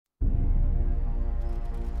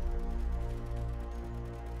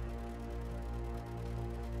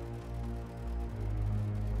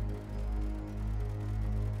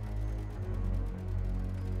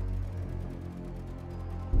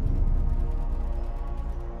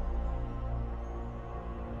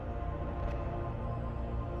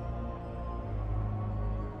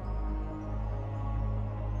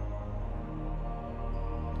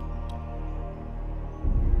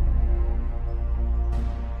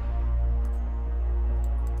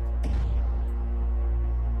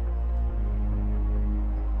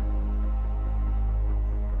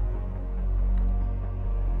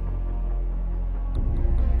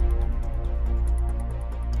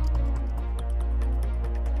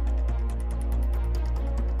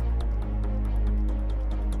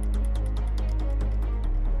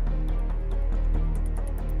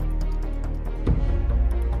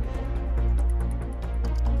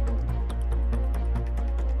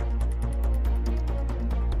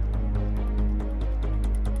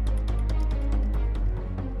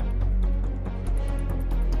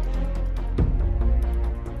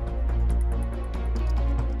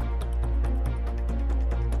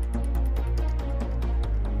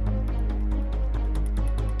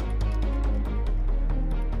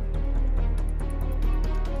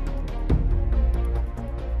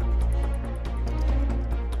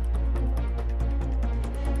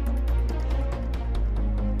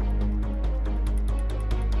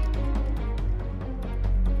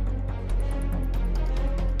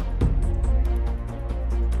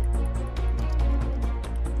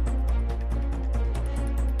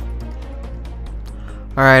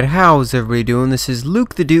Alright, how's everybody doing? This is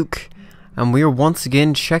Luke the Duke, and we are once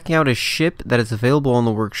again checking out a ship that is available on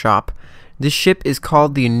the workshop. This ship is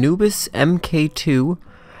called the Anubis Mk-2,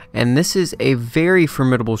 and this is a very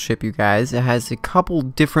formidable ship, you guys. It has a couple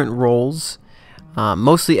different roles,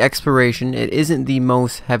 mostly exploration. It isn't the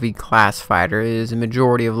most heavy class fighter. It is a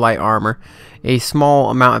majority of light armor, a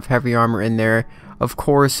small amount of heavy armor in there, of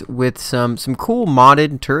course, with some cool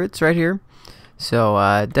modded turrets right here.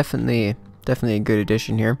 So definitely a good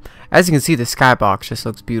addition here. As you can see, the skybox just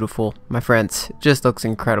looks beautiful, my friends. It just looks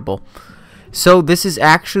incredible. So this is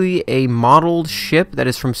actually a modeled ship that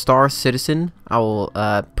is from Star Citizen. I will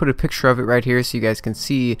put a picture of it right here so you guys can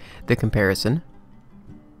see the comparison.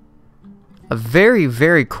 A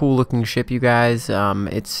very cool looking ship, you guys.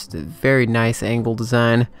 It's a very nice angle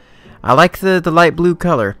design. I like the light blue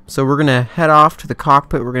color. So we're gonna head off to the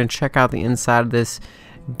cockpit. We're gonna check out the inside of this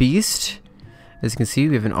beast. As you can see,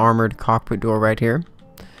 we have an armored cockpit door right here.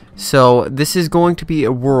 So this is going to be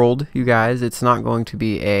a world, you guys. It's not going to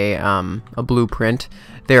be a blueprint.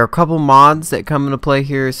 There are a couple mods that come into play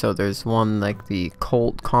here. So there's one like the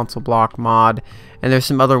Colt console block mod, and there's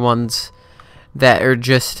some other ones that are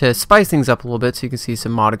just to spice things up a little bit. So you can see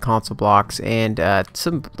some modded console blocks and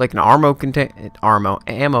some like an ammo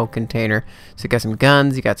container. So you got some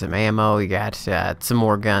guns, you got some ammo, you got some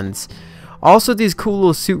more guns. Also, these cool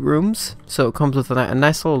little suit rooms. So it comes with a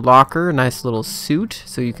nice little locker, a nice little suit,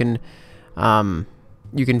 so you can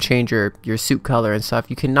change your suit color and stuff.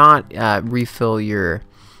 You cannot refill your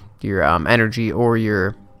energy or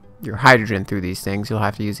your hydrogen through these things. You'll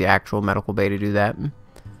have to use the actual medical bay to do that.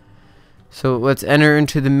 So let's enter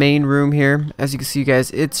into the main room here. As you can see, guys,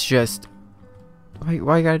 it's just why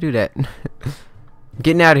you gotta do that?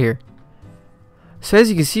 Getting out of here. So as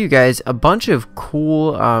you can see, you guys, a bunch of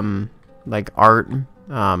cool like art,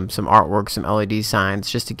 some artwork, some LED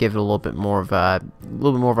signs, just to give it a little bit more of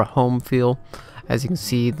a home feel. As you can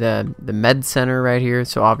see, the med center right here.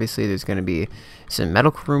 So obviously there's going to be some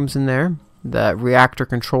medical rooms in there. The reactor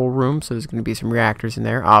control room. So there's going to be some reactors in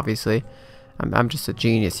there. Obviously, I'm just a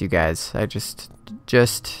genius, you guys. I just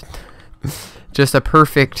a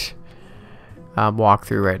perfect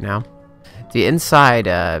walkthrough right now. The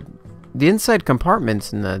inside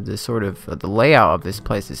compartments and the sort of the layout of this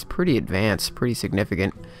place is pretty advanced, pretty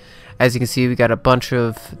significant. As you can see, we got a bunch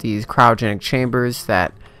of these cryogenic chambers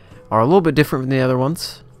that are a little bit different from the other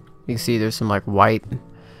ones. You can see there's some like white,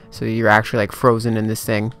 so you're actually like frozen in this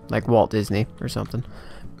thing, like Walt Disney or something.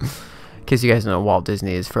 In case you guys know, Walt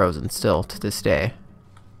Disney is frozen still to this day.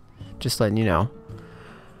 Just letting you know.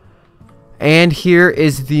 And here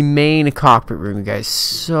is the main cockpit room, you guys.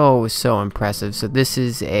 So impressive. So this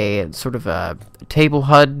is a sort of a table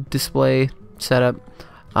HUD display setup.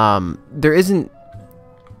 There isn't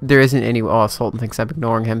any. Oh, Sultan thinks I'm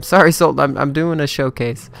ignoring him. Sorry, Sultan. I'm doing a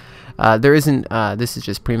showcase. There isn't. This is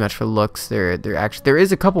just pretty much for looks. There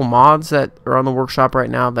is a couple mods that are on the workshop right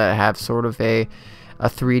now that have sort of a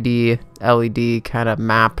 3D LED kind of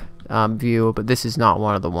map view, but this is not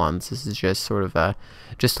one of the ones. This is just sort of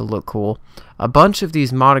just to look cool. A bunch of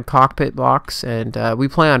these modded cockpit blocks, and we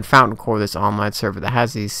play on Fountain Core, this online server that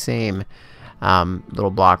has these same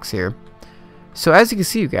little blocks here. So as you can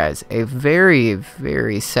see, you guys, a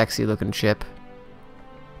very sexy looking ship.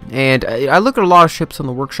 And I look at a lot of ships on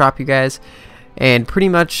the workshop, you guys, and pretty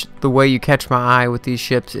much the way you catch my eye with these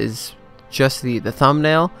ships is just the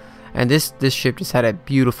thumbnail. And this ship just had a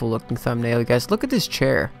beautiful looking thumbnail, you guys. Look at this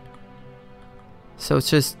chair. So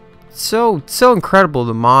it's just so incredible,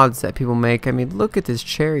 the mods that people make. I mean, look at this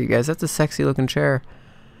chair, you guys. That's a sexy looking chair.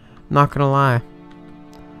 Not gonna lie.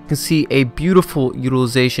 You can see a beautiful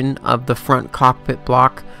utilization of the front cockpit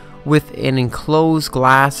block with an enclosed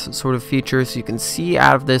glass sort of feature, so you can see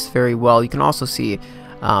out of this very well. You can also see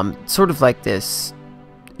sort of like this.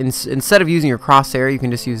 Instead of using your crosshair, you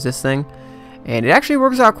can just use this thing. And it actually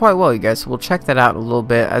works out quite well, you guys. So we'll check that out in a little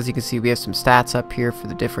bit. As you can see, we have some stats up here for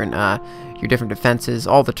the different your different defenses.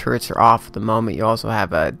 All the turrets are off at the moment. You also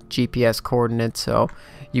have a GPS coordinate, so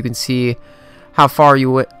you can see how far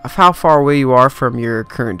away you are from your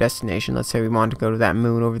current destination. Let's say we want to go to that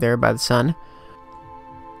moon over there by the sun.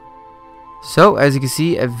 So as you can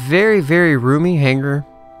see, a very roomy hangar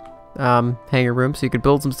room. So you could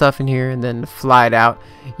build some stuff in here and then fly it out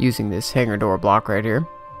using this hangar door block right here.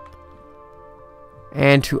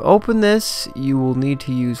 And to open this, you will need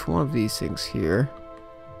to use one of these things here.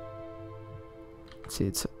 Let's see,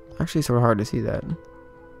 it's actually sort of hard to see that.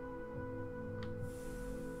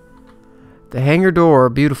 The hangar door,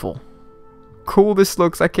 beautiful. Cool this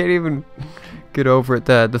looks, I can't even get over it.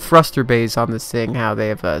 The thruster bays on this thing, how they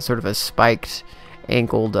have a sort of a spiked,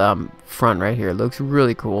 angled front right here. It looks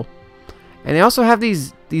really cool. And they also have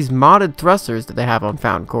these modded thrusters that they have on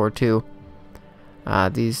Fountain Core too. They're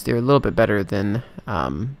a little bit better than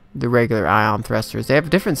the regular ion thrusters. They have a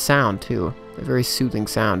different sound too, a very soothing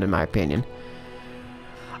sound in my opinion.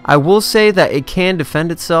 I will say that it can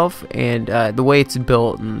defend itself, and the way it's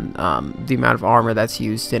built and the amount of armor that's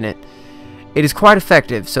used in it, it is quite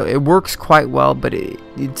effective. So it works quite well, but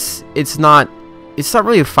it's not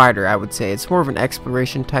really a fighter, I would say. It's more of an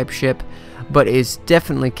exploration type ship, but it's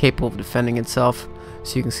definitely capable of defending itself.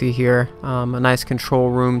 So you can see here a nice control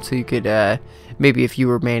room, so you could maybe if you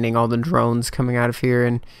were manning all the drones coming out of here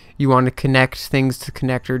and you want to connect things to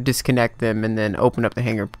connect or disconnect them and then open up the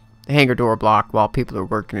hangar door block while people are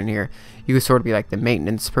working in here, you could sort of be like the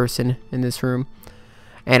maintenance person in this room.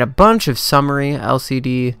 And a bunch of summary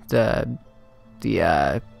LCD,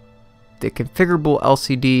 the configurable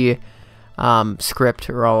LCD script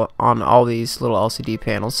are all on all these little LCD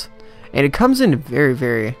panels, and it comes in very,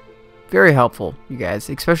 very, very helpful, you guys,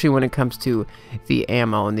 especially when it comes to the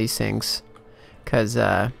ammo and these things, because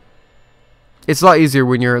it's a lot easier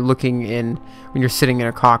when you're sitting in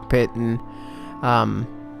a cockpit and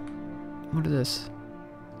what is this?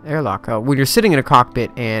 Airlock. Oh, when you're sitting in a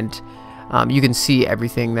cockpit and you can see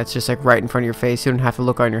everything that's just like right in front of your face. You don't have to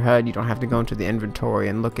look on your HUD. You don't have to go into the inventory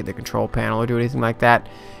and look at the control panel or do anything like that.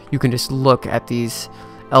 You can just look at these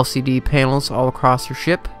LCD panels all across your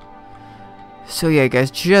ship. So yeah, guys,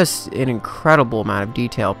 just an incredible amount of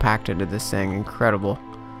detail packed into this thing. Incredible.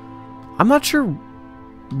 I'm not sure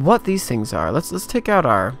what these things are. Let's take out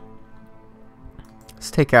our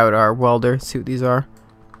welder. See what these are.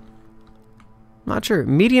 I'm not sure.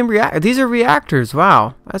 Medium reactor. These are reactors.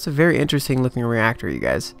 Wow, that's a very interesting looking reactor, you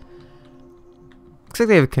guys. Looks like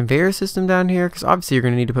they have a conveyor system down here, because obviously you're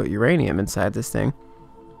going to need to put uranium inside this thing.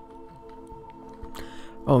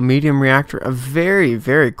 Oh, medium reactor. A very,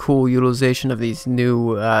 very cool utilization of these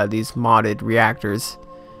new, these modded reactors.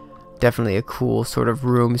 Definitely a cool sort of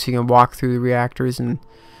room, so you can walk through the reactors and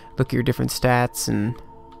look at your different stats. And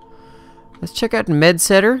let's check out Med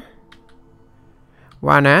Setter.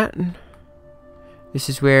 Why not? This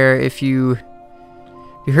is where if you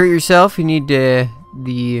hurt yourself, you need the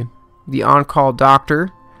on-call doctor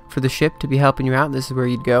for the ship to be helping you out. This is where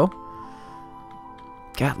you'd go.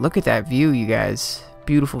 God, look at that view, you guys.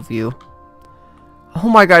 Beautiful view. Oh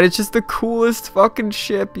my god, it's just the coolest fucking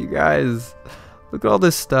ship, you guys. Look at all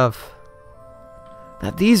this stuff.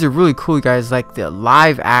 Now these are really cool, you guys. Like the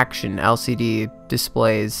live action LCD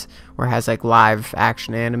displays where it has like live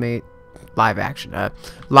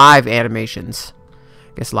animations.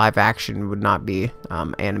 I guess live action would not be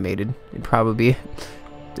animated. It'd probably be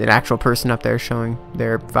an actual person up there showing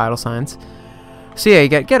their vital signs. So yeah, you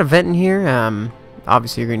got a vent in here.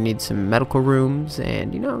 Obviously, you're gonna need some medical rooms,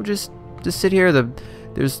 and you know, just sit here.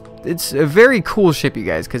 It's a very cool ship, you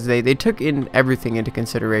guys, because they took in everything into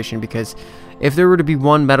consideration. Because if there were to be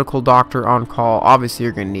one medical doctor on call, obviously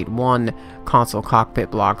you're gonna need one console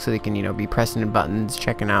cockpit block so they can, you know, be pressing the buttons,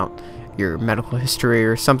 checking out your medical history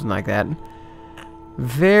or something like that.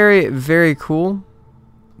 Very, very cool.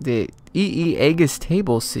 The E.E. Aegis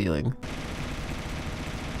table ceiling.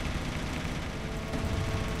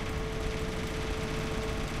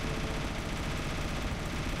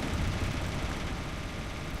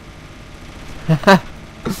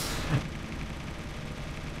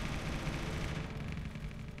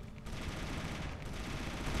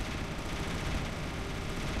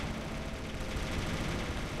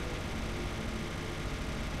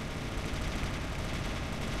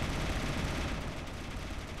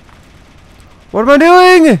 What am I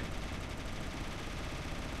doing?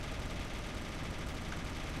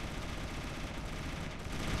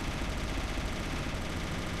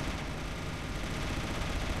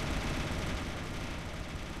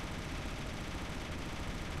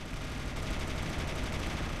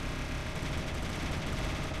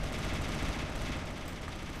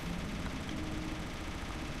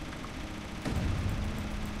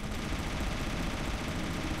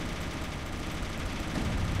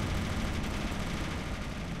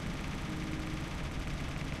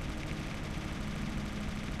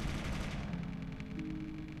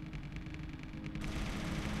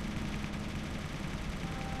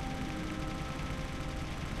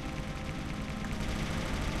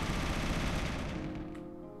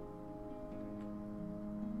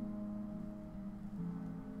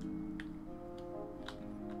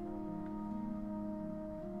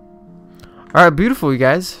 Alright, beautiful, you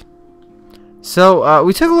guys. So,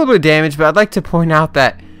 we took a little bit of damage, but I'd like to point out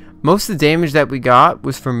that most of the damage that we got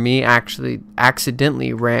was from me actually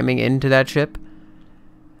accidentally ramming into that ship.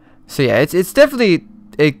 So yeah, it's definitely,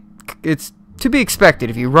 it's to be expected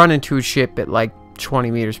if you run into a ship at like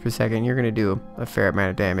 20 meters per second, you're gonna do a fair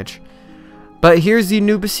amount of damage. But here's the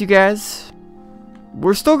Anubis, you guys.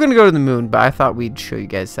 We're still gonna go to the moon, but I thought we'd show you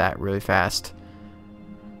guys that really fast.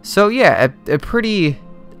 So yeah, a pretty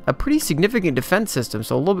significant defense system,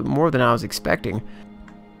 so a little bit more than I was expecting.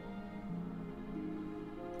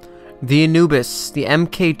 The Anubis, the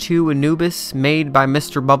Mk-2 Anubis, made by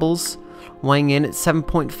Mr. Bubbles, weighing in at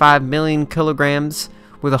 7.5 million kilograms,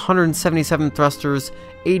 with 177 thrusters,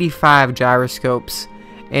 85 gyroscopes,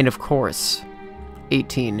 and of course,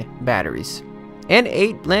 18 batteries, and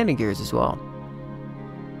 8 landing gears as well.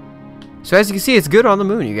 So as you can see, it's good on the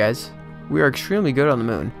moon, you guys. We are extremely good on the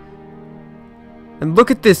moon. And look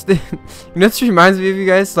at this. You know, this reminds me of, you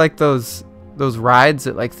guys, like those rides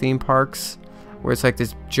at like theme parks, where it's like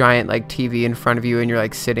this giant like TV in front of you and you're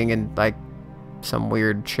like sitting in like some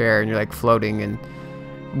weird chair and you're like floating and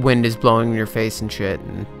wind is blowing in your face and shit.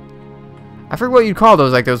 And I forget what you'd call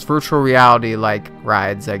those, like those virtual reality like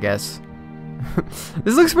rides, I guess.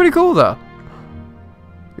 This looks pretty cool though.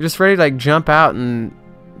 You're just ready to like jump out and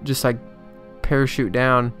just like parachute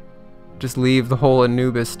down, just leave the whole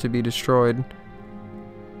Anubis to be destroyed.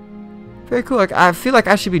 Very cool. Like, I feel like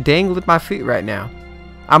I should be dangling my feet right now.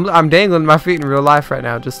 I'm dangling my feet in real life right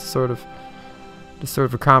now, just to sort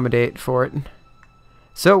of accommodate for it.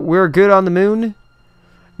 So we're good on the moon.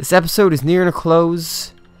 This episode is nearing a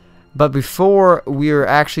close, but before we're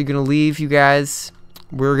actually gonna leave, you guys,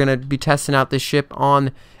 we're gonna be testing out this ship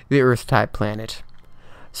on the Earth-type planet.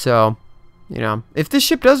 So, you know, if this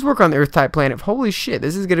ship does work on the Earth-type planet, holy shit,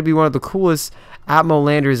 this is gonna be one of the coolest Atmo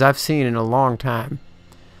landers I've seen in a long time.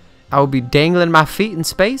 I will be dangling my feet in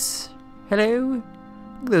space. Hello.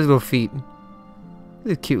 Look at those little feet. Look at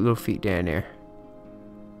the cute little feet down there.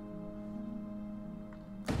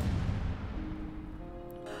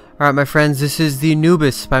 Alright, my friends, this is the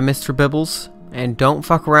Anubis by Mr. Biblbes. And don't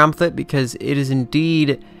fuck around with it, because it is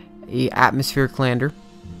indeed a atmospheric lander.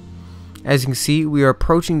 As you can see, we are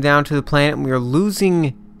approaching down to the planet and we are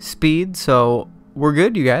losing speed, so we're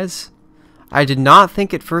good, you guys. I did not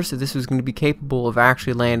think at first that this was going to be capable of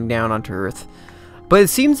actually landing down onto Earth. But it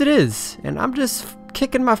seems it is. And I'm just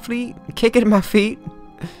kicking my feet.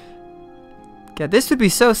 God, this would be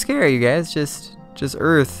so scary, you guys. Just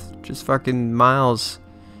Earth. Just fucking miles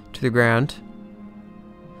to the ground.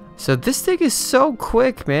 So this thing is so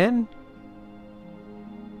quick, man.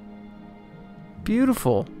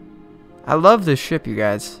 Beautiful. I love this ship, you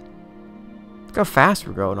guys. Look how fast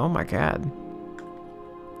we're going. Oh my god.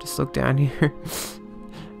 Just look down here.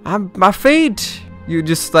 My feet! You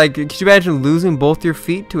just like, could you imagine losing both your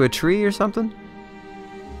feet to a tree or something?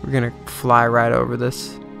 We're gonna fly right over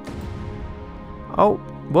this. Oh,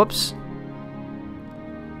 whoops.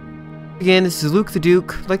 Again, this is Luke the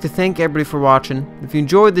Duke. I'd like to thank everybody for watching. If you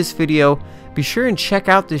enjoyed this video, be sure and check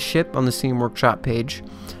out this ship on the Steam Workshop page.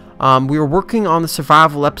 We were working on the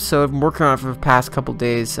survival episode. I'm working on it for the past couple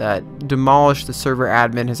days. Demolished the server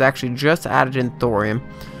admin has actually just added in thorium.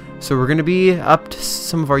 So we're going to be up to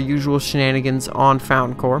some of our usual shenanigans on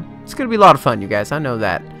Fountain Core. It's going to be a lot of fun, you guys. I know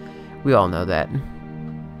that. We all know that.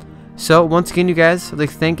 So, once again, you guys, I'd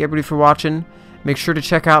like to thank everybody for watching. Make sure to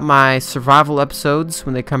check out my survival episodes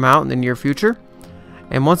when they come out in the near future.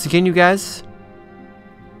 And once again, you guys,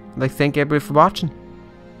 I'd like to thank everybody for watching.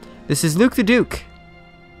 This is Luke the Duke.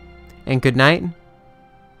 And good night.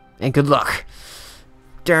 And good luck.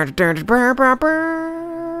 We're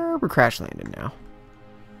crash landing now.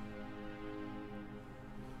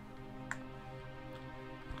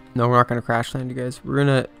 No, we're not going to crash land, you guys. We're going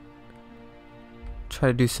to try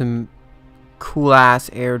to do some cool-ass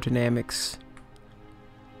aerodynamics.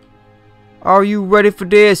 Are you ready for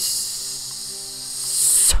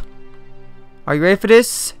this? Are you ready for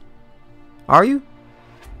this? Are you?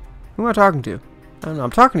 Who am I talking to? I don't know.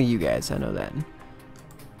 I'm talking to you guys. I know that.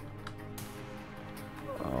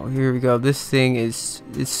 Oh, here we go. This thing is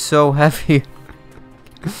so heavy.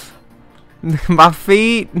 My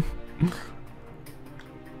feet.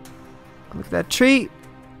 Look at that tree.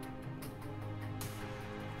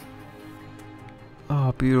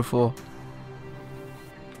 Oh, beautiful.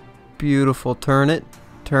 Beautiful. Turn it.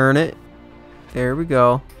 Turn it. There we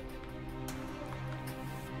go.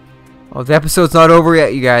 Oh, the episode's not over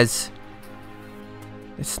yet, you guys.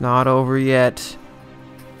 It's not over yet.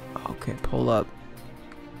 Okay, pull up.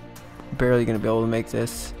 I'm barely gonna be able to make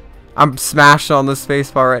this. I'm smashed on the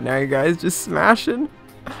spacebar right now, you guys. Just smashing.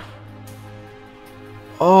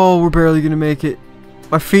 Oh, we're barely gonna make it.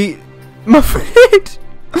 My feet. My feet.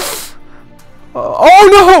 Oh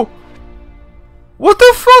no! What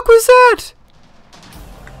the fuck was that?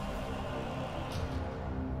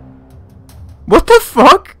 What the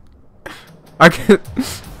fuck? I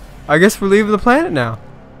I guess we're leaving the planet now.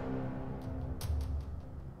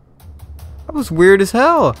 That was weird as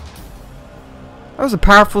hell. That was a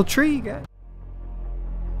powerful tree, guys.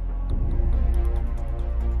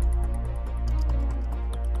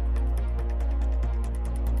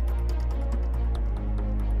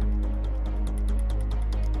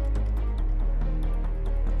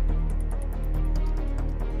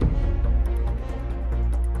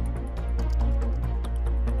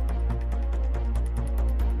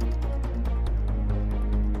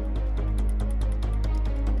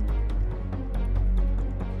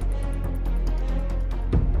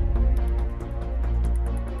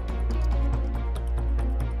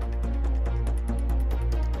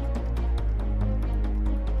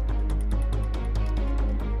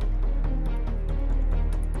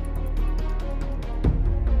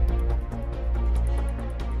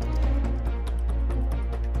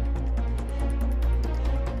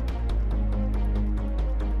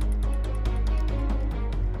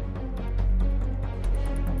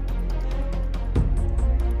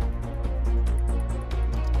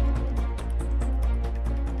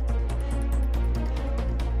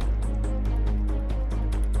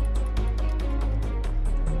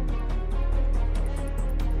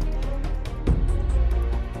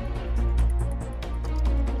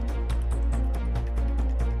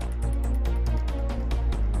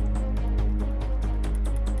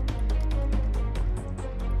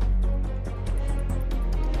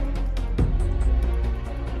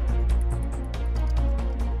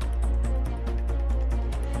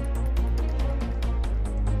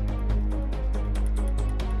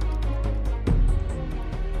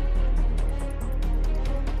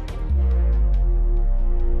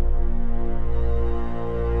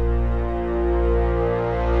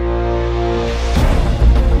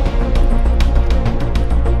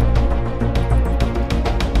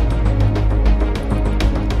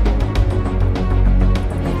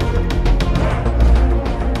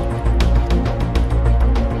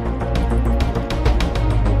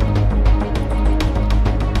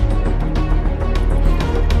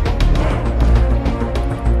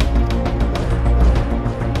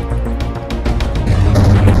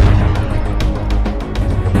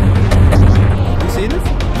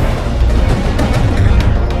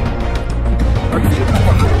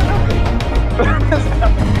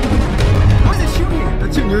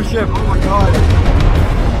 Ship. Oh my god.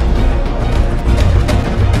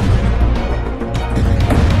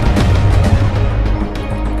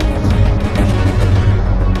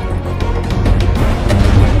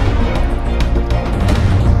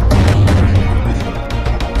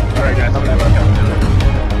 Alright guys, I'm gonna have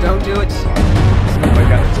a Don't do it. I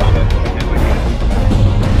got the summit.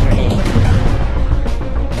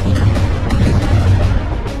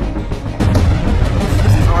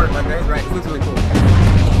 This is hard, my man. Right, it looks really cool.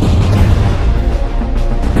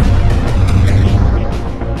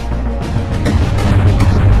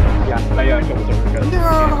 Yeah, I killed the server. No!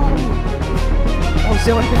 Oh,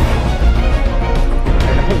 so